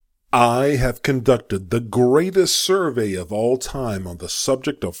I have conducted the greatest survey of all time on the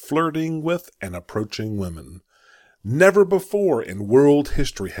subject of flirting with and approaching women. Never before in world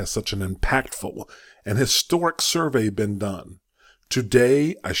history has such an impactful and historic survey been done.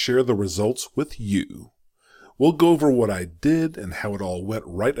 Today, I share the results with you. We'll go over what I did and how it all went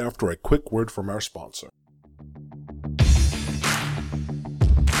right after a quick word from our sponsor.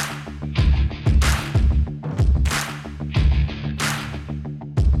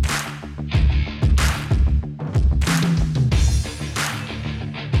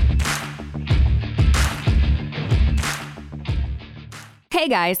 Hey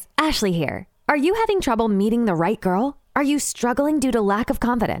guys, Ashley here. Are you having trouble meeting the right girl? Are you struggling due to lack of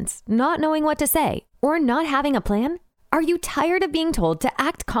confidence, not knowing what to say, or not having a plan? Are you tired of being told to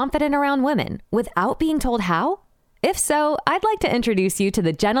act confident around women without being told how? If so, I'd like to introduce you to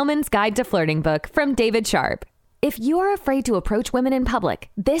the Gentleman's Guide to Flirting book from David Sharp. If you are afraid to approach women in public,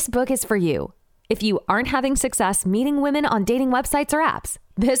 this book is for you. If you aren't having success meeting women on dating websites or apps,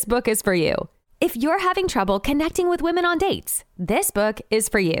 this book is for you. If you're having trouble connecting with women on dates, this book is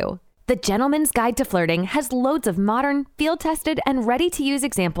for you. The Gentleman's Guide to Flirting has loads of modern, field-tested, and ready-to-use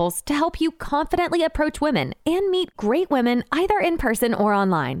examples to help you confidently approach women and meet great women either in person or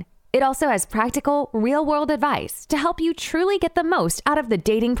online. It also has practical, real-world advice to help you truly get the most out of the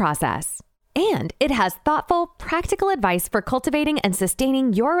dating process. And it has thoughtful, practical advice for cultivating and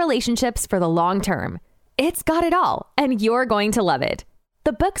sustaining your relationships for the long term. It's got it all, and you're going to love it.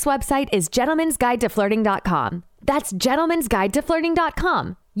 The book's website is gentlemansguidetoflirting.com. That's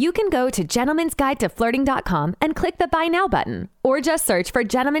gentlemansguidetoflirting.com. You can go to gentlemansguidetoflirting.com and click the Buy Now button, or just search for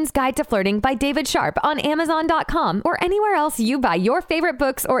Gentleman's Guide to Flirting by David Sharp on Amazon.com or anywhere else you buy your favorite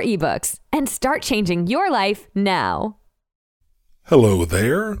books or ebooks, and start changing your life now. Hello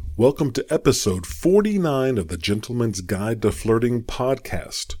there. Welcome to episode 49 of the Gentleman's Guide to Flirting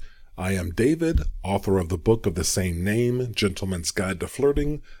podcast. I am David, author of the book of the same name, Gentleman's Guide to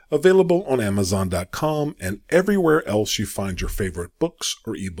Flirting, available on Amazon.com and everywhere else you find your favorite books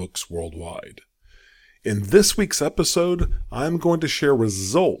or ebooks worldwide. In this week's episode, I'm going to share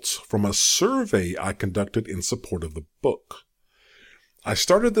results from a survey I conducted in support of the book. I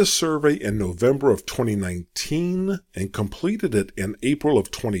started this survey in November of 2019 and completed it in April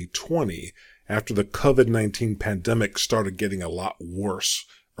of 2020 after the COVID-19 pandemic started getting a lot worse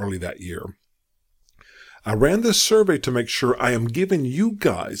early that year. I ran this survey to make sure I am giving you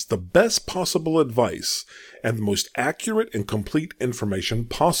guys the best possible advice and the most accurate and complete information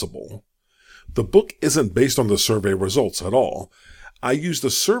possible. The book isn't based on the survey results at all. I use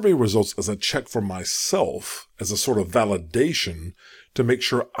the survey results as a check for myself, as a sort of validation to make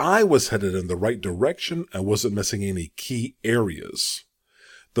sure I was headed in the right direction and wasn't missing any key areas.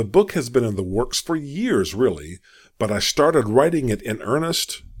 The book has been in the works for years, really, but I started writing it in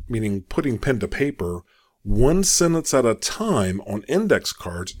earnest, meaning putting pen to paper, one sentence at a time on index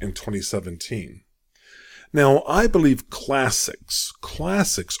cards in 2017. Now, I believe classics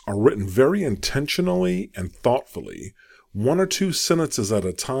are written very intentionally and thoughtfully, one or two sentences at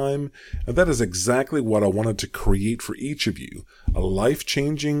a time, and that is exactly what I wanted to create for each of you, a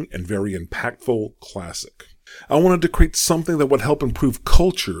life-changing and very impactful classic. I wanted to create something that would help improve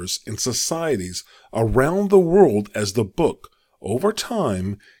cultures and societies around the world as the book, over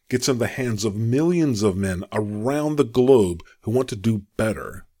time, gets in the hands of millions of men around the globe who want to do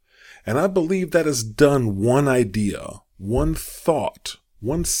better. And I believe that is done one idea, one thought,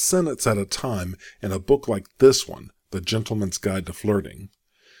 one sentence at a time in a book like this one, The Gentleman's Guide to Flirting.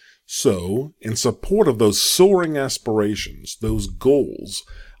 So, in support of those soaring aspirations, those goals,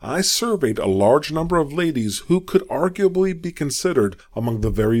 I surveyed a large number of ladies who could arguably be considered among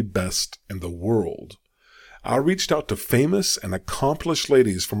the very best in the world. I reached out to famous and accomplished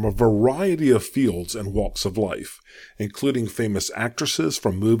ladies from a variety of fields and walks of life, including famous actresses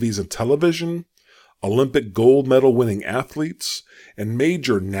from movies and television, Olympic gold medal winning athletes, and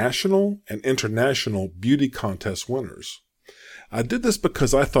major national and international beauty contest winners. I did this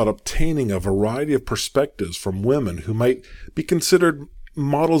because I thought obtaining a variety of perspectives from women who might be considered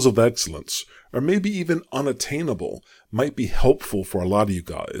models of excellence, or maybe even unattainable, might be helpful for a lot of you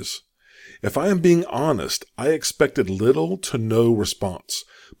guys. If I am being honest, I expected little to no response,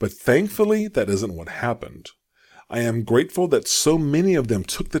 but thankfully that isn't what happened. I am grateful that so many of them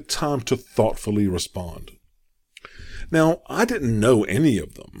took the time to thoughtfully respond. Now, I didn't know any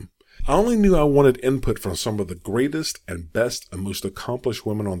of them. I only knew I wanted input from some of the greatest and best and most accomplished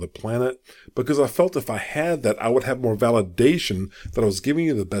women on the planet because I felt if I had that, I would have more validation that I was giving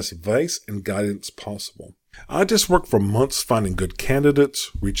you the best advice and guidance possible. I just worked for months finding good candidates,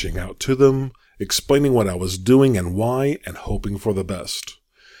 reaching out to them, explaining what I was doing and why, and hoping for the best.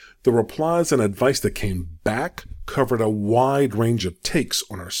 The replies and advice that came back covered a wide range of takes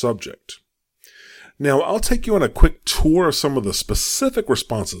on our subject. Now, I'll take you on a quick tour of some of the specific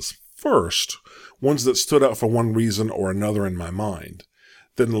responses first, ones that stood out for one reason or another in my mind.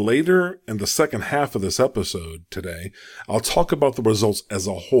 Then later, in the second half of this episode today, I'll talk about the results as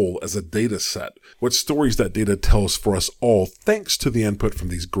a whole, as a data set, what stories that data tells for us all, thanks to the input from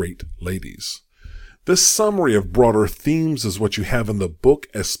these great ladies. This summary of broader themes is what you have in the book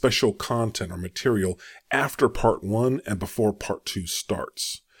as special content or material after part 1 and before part 2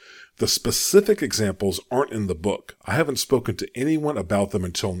 starts. The specific examples aren't in the book. I haven't spoken to anyone about them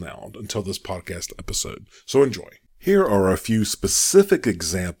until now, until this podcast episode, so enjoy. Here are a few specific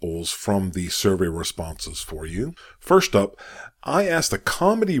examples from the survey responses for you. First up, I asked a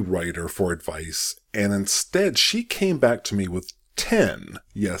comedy writer for advice, and instead she came back to me with 10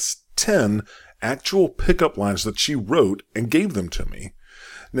 actual pickup lines that she wrote and gave them to me.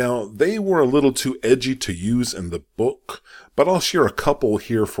 Now, they were a little too edgy to use in the book, but I'll share a couple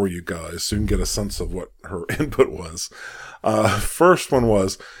here for you guys so you can get a sense of what her input was. First one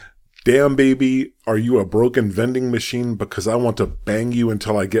was, "Damn baby, are you a broken vending machine? Because I want to bang you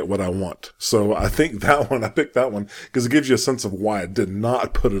until I get what I want." So I think I picked that one because it gives you a sense of why I did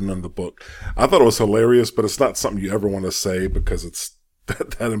not put it in the book. I thought it was hilarious, but it's not something you ever want to say because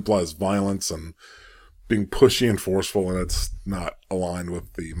that implies violence and being pushy and forceful, and it's not aligned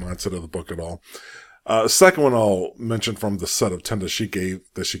with the mindset of the book at all. Second one I'll mention from the set of 10 that she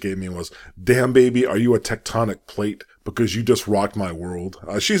gave me was, "Damn baby, are you a tectonic plate? Because you just rocked my world."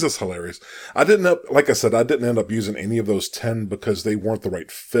 She's just hilarious. I didn't end up using any of those 10 because they weren't the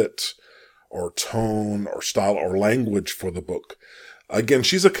right fit or tone or style or language for the book. Again,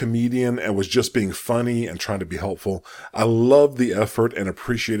 she's a comedian and was just being funny and trying to be helpful. I loved the effort and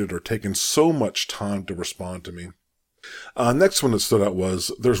appreciated her taking so much time to respond to me. Next one that stood out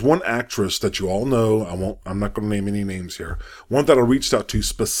was, there's one actress that you all know, I'm not going to name any names here, one that I reached out to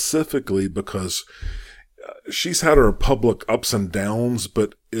specifically because she's had her public ups and downs,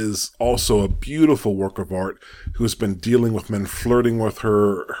 but is also a beautiful work of art who's been dealing with men flirting with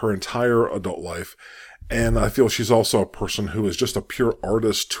her entire adult life. And I feel she's also a person who is just a pure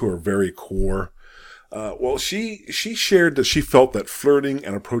artist to her very core. She shared that she felt that flirting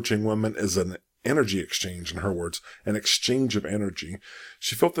and approaching women is an energy exchange, in her words, an exchange of energy.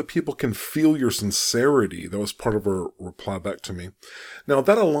 She felt that people can feel your sincerity. That was part of her reply back to me. Now,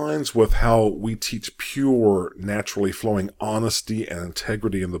 that aligns with how we teach pure, naturally flowing honesty and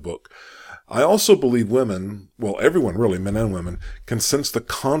integrity in the book. I also believe women, well, everyone really, men and women, can sense the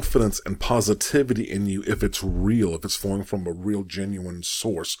confidence and positivity in you if it's real, if it's flowing from a real, genuine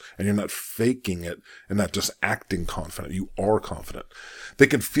source, and you're not faking it and not just acting confident. You are confident. They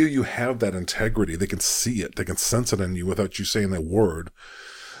can feel you have that integrity. They can see it. They can sense it in you without you saying a word.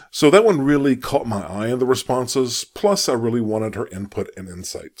 So that one really caught my eye in the responses. Plus, I really wanted her input and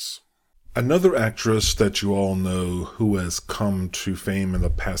insights. Another actress that you all know who has come to fame in the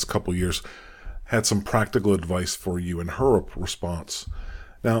past couple years had some practical advice for you in her response.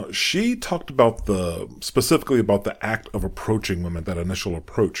 Now, she talked specifically about the act of approaching women, that initial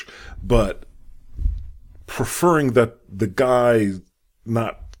approach, but preferring that the guy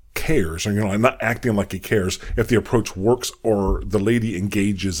not cares, or, not acting like he cares if the approach works or the lady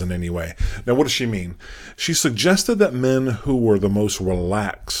engages in any way. Now, what does she mean? She suggested that men who were the most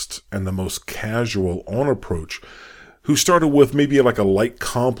relaxed and the most casual on approach, who started with maybe like a light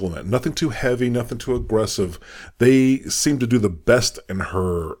compliment, nothing too heavy, nothing too aggressive, they seemed to do the best in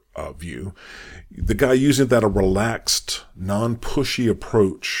her view. The guy using a relaxed, non-pushy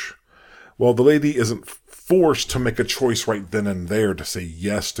approach, well, the lady isn't forced to make a choice right then and there to say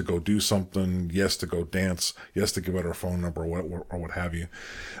yes to go do something, yes to go dance, yes to give out her phone number or what have you.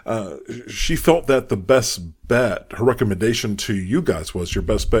 She felt that the best bet, her recommendation to you guys was, your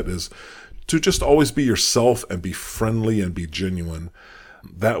best bet is to just always be yourself and be friendly and be genuine.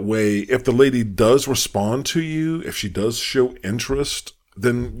 That way, if the lady does respond to you, if she does show interest,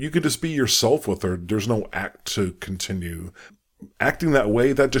 then you could just be yourself with her. There's no act to continue. Acting that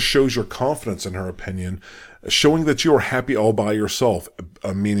way, that just shows your confidence in her opinion, showing that you are happy all by yourself.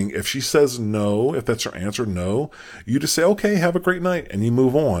 Meaning, if she says no, if that's her answer, no, you just say, okay, have a great night, and you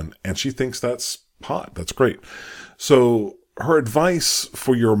move on. And she thinks that's hot. That's great. So her advice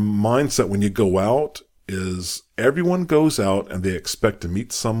for your mindset when you go out is, everyone goes out and they expect to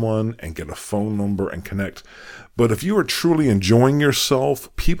meet someone and get a phone number and connect. But if you are truly enjoying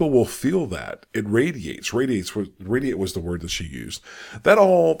yourself, people will feel that. It radiates. Radiate was the word that she used.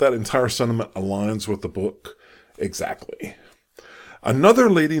 That entire sentiment aligns with the book exactly. Another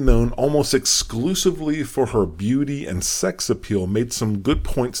lady known almost exclusively for her beauty and sex appeal made some good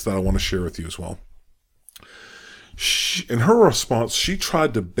points that I want to share with you as well. In her response, she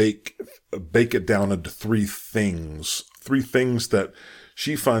tried to bake it down into three things that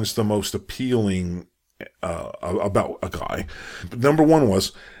she finds the most appealing about a guy. Number one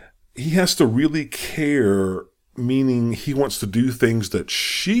was he has to really care, meaning he wants to do things that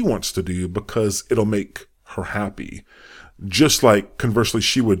she wants to do because it'll make her happy, just like conversely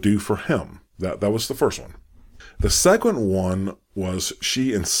she would do for him. That was the first one. The second one was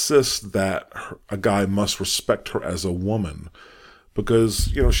she insists that a guy must respect her as a woman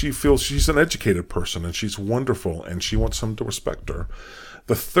because, she feels she's an educated person and she's wonderful and she wants him to respect her.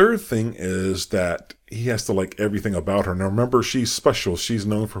 The third thing is that he has to like everything about her. Now remember, she's special. She's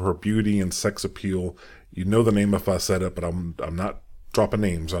known for her beauty and sex appeal. You know the name if I said it, but I'm not dropping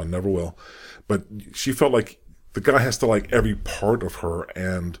names. I never will. But she felt like the guy has to like every part of her,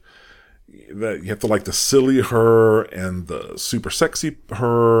 and that you have to like the silly her and the super sexy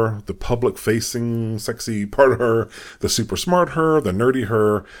her, the public facing sexy part of her, the super smart her, the nerdy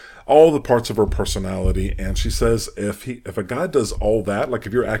her, all the parts of her personality. And she says if a guy does all that, like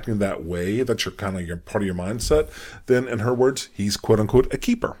if you're acting that way, that's your part of your mindset, then in her words, he's quote unquote a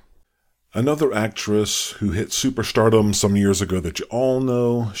keeper. Another actress who hit superstardom some years ago that you all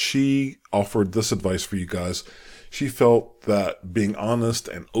know, she offered this advice for you guys. She felt that being honest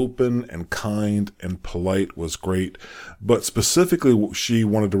and open and kind and polite was great, but specifically she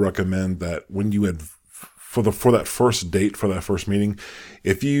wanted to recommend that when you had for that first date, for that first meeting,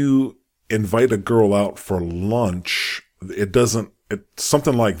 if you invite a girl out for lunch,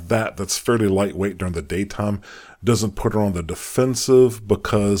 something like that's fairly lightweight during the daytime doesn't put her on the defensive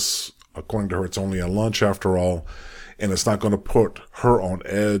because, according to her, it's only a lunch after all, and it's not going to put her on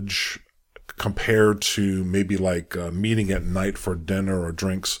edge compared to maybe like meeting at night for dinner or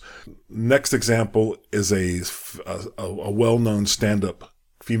drinks. Next example is a well-known stand-up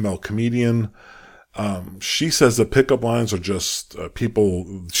female comedian. She says that pickup lines are just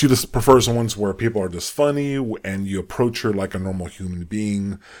she just prefers ones where people are just funny and you approach her like a normal human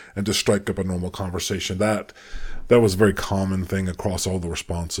being and just strike up a normal conversation. That was a very common thing across all the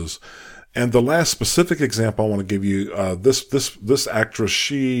responses. And the last specific example I want to give you, this actress,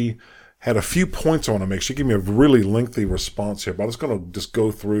 she had a few points I want to make. She gave me a really lengthy response here, but I'm just going to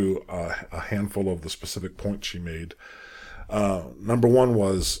go through a handful of the specific points she made. Number one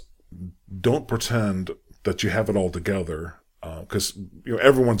was, don't pretend that you have it all together, because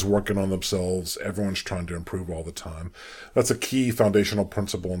everyone's working on themselves. Everyone's trying to improve all the time. That's a key foundational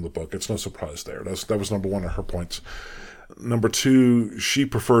principle in the book. It's no surprise there. That was number one of her points. Number two, she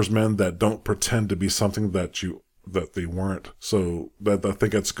prefers men that don't pretend to be something that they weren't. So I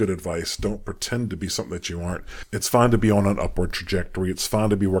think that's good advice. Don't pretend to be something that you aren't. It's fine to be on an upward trajectory. It's fine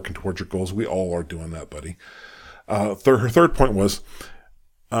to be working towards your goals. We all are doing that, buddy. Her third point was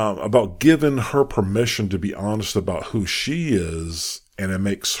about giving her permission to be honest about who she is, and it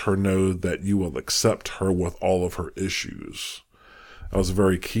makes her know that you will accept her with all of her issues. That was a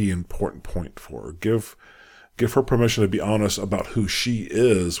very key, important point for her. Give her permission to be honest about who she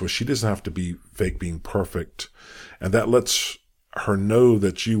is, where she doesn't have to be fake being perfect. And that lets her know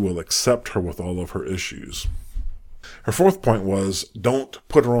that you will accept her with all of her issues. Her fourth point was, don't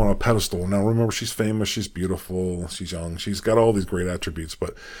put her on a pedestal. Now remember, she's famous, she's beautiful, she's young, she's got all these great attributes,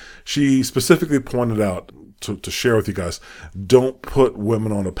 but she specifically pointed out to share with you guys, don't put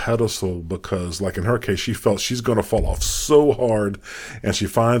women on a pedestal because, like in her case, she felt she's going to fall off so hard and she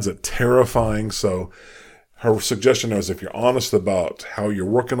finds it terrifying. So her suggestion is, if you're honest about how you're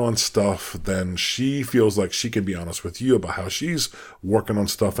working on stuff, then she feels like she can be honest with you about how she's working on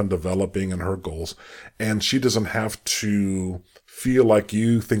stuff and developing and her goals. And she doesn't have to feel like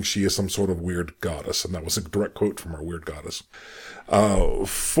you think she is some sort of weird goddess. And that was a direct quote from her, weird goddess.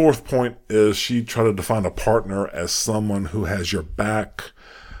 Fourth point is she tried to define a partner as someone who has your back,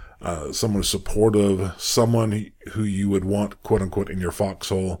 someone who's supportive, someone who you would want, quote unquote, in your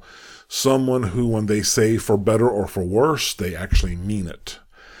foxhole. Someone who, when they say for better or for worse, they actually mean it.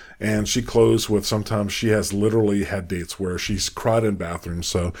 And she closed with, sometimes she has literally had dates where she's cried in bathrooms.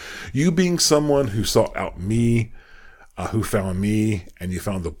 So you being someone who sought out me, who found me, and you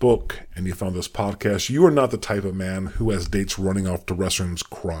found the book, and you found this podcast, you are not the type of man who has dates running off to restrooms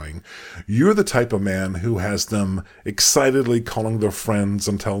crying. You're the type of man who has them excitedly calling their friends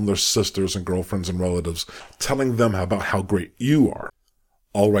and telling their sisters and girlfriends and relatives, telling them about how great you are.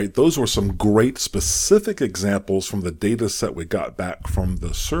 All right, those were some great specific examples from the data set we got back from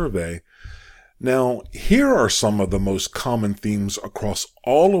the survey. Now, here are some of the most common themes across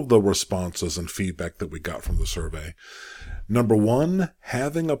all of the responses and feedback that we got from the survey. Number one,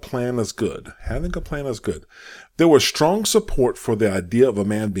 having a plan is good. Having a plan is good. There was strong support for the idea of a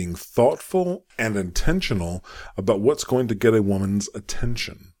man being thoughtful and intentional about what's going to get a woman's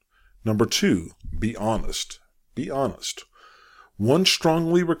attention. Number two, be honest. Be honest. One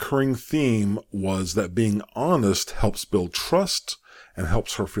strongly recurring theme was that being honest helps build trust and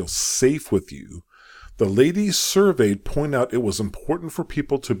helps her feel safe with you. The ladies surveyed point out it was important for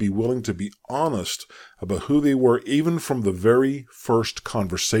people to be willing to be honest about who they were even from the very first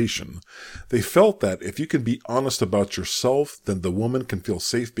conversation. They felt that if you can be honest about yourself, then the woman can feel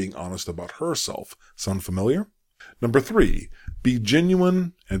safe being honest about herself. Sound familiar? Number three, be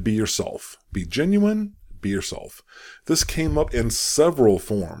genuine and be yourself. Be genuine, be yourself. This came up in several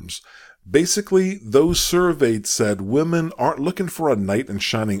forms. Basically, those surveyed said women aren't looking for a knight in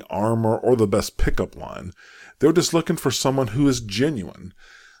shining armor or the best pickup line. They're just looking for someone who is genuine.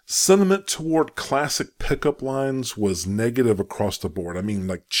 Sentiment toward classic pickup lines was negative across the board. I mean,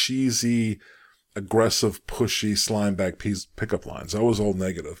 like cheesy, aggressive, pushy, slime bag pickup lines. That was all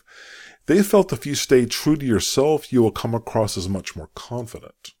negative. They felt if you stay true to yourself, you will come across as much more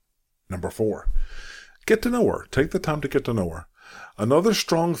confident. Number four, get to know her. Take the time to get to know her. Another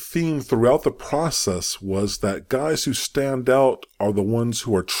strong theme throughout the process was that guys who stand out are the ones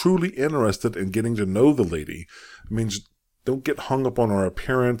who are truly interested in getting to know the lady. It means don't get hung up on her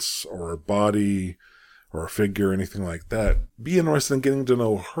appearance or her body or her figure or anything like that. Be interested in getting to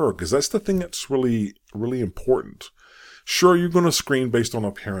know her, because that's the thing that's really, really important. Sure, you're going to screen based on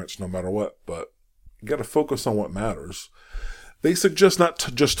appearance no matter what, but you got to focus on what matters. They suggest not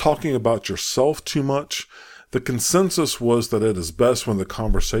just talking about yourself too much. The consensus was that it is best when the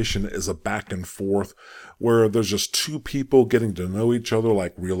conversation is a back and forth where there's just two people getting to know each other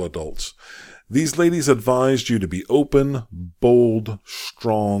like real adults. These ladies advised you to be open, bold,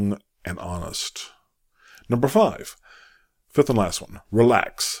 strong, and honest. Number five, fifth and last one,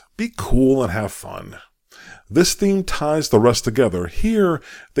 relax. Be cool and have fun. This theme ties the rest together. Here,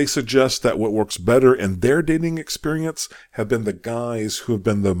 they suggest that what works better in their dating experience have been the guys who have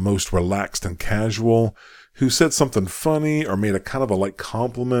been the most relaxed and casual, who said something funny or made a kind of a light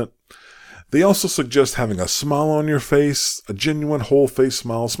compliment. They also suggest having a smile on your face, a genuine whole face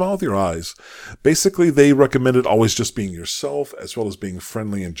smile, smile with your eyes. Basically, they recommended always just being yourself as well as being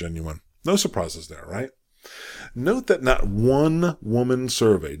friendly and genuine. No surprises there, right? Note that not one woman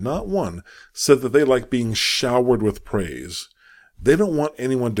surveyed, not one, said that they like being showered with praise. They don't want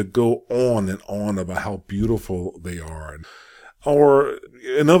anyone to go on and on about how beautiful they are. Or,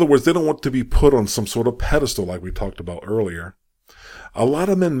 in other words, they don't want to be put on some sort of pedestal like we talked about earlier. A lot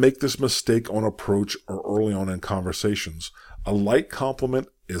of men make this mistake on approach or early on in conversations. A light compliment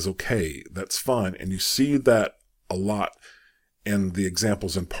is okay. That's fine. And you see that a lot in the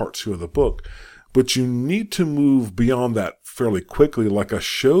examples in part 2 of the book. But you need to move beyond that fairly quickly, like I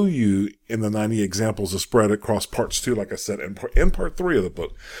show you in the 90 examples of spread across parts 2, like I said, in part 3 of the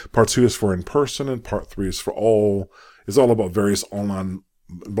book. Part 2 is for in-person, and part 3 is for all about various online,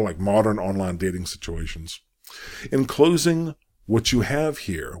 like modern online dating situations. In closing, what you have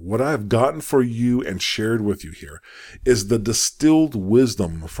here, what I've gotten for you and shared with you here, is the distilled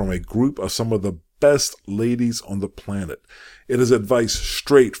wisdom from a group of some of the best ladies on the planet. It is advice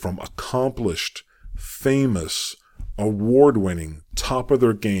straight from accomplished, famous, award-winning, top of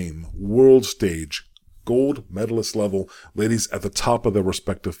their game, world stage, gold medalist level ladies at the top of their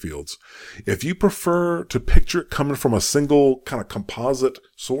respective fields. If you prefer to picture it coming from a single kind of composite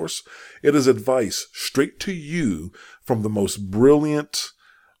source, it is advice straight to you from the most brilliant,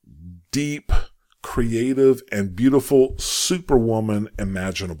 deep, creative, and beautiful superwoman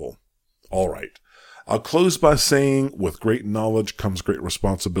imaginable. All right. I'll close by saying, with great knowledge comes great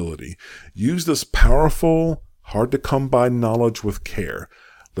responsibility. Use this powerful, hard to come by knowledge with care.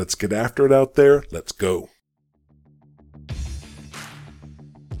 Let's get after it out there. Let's go.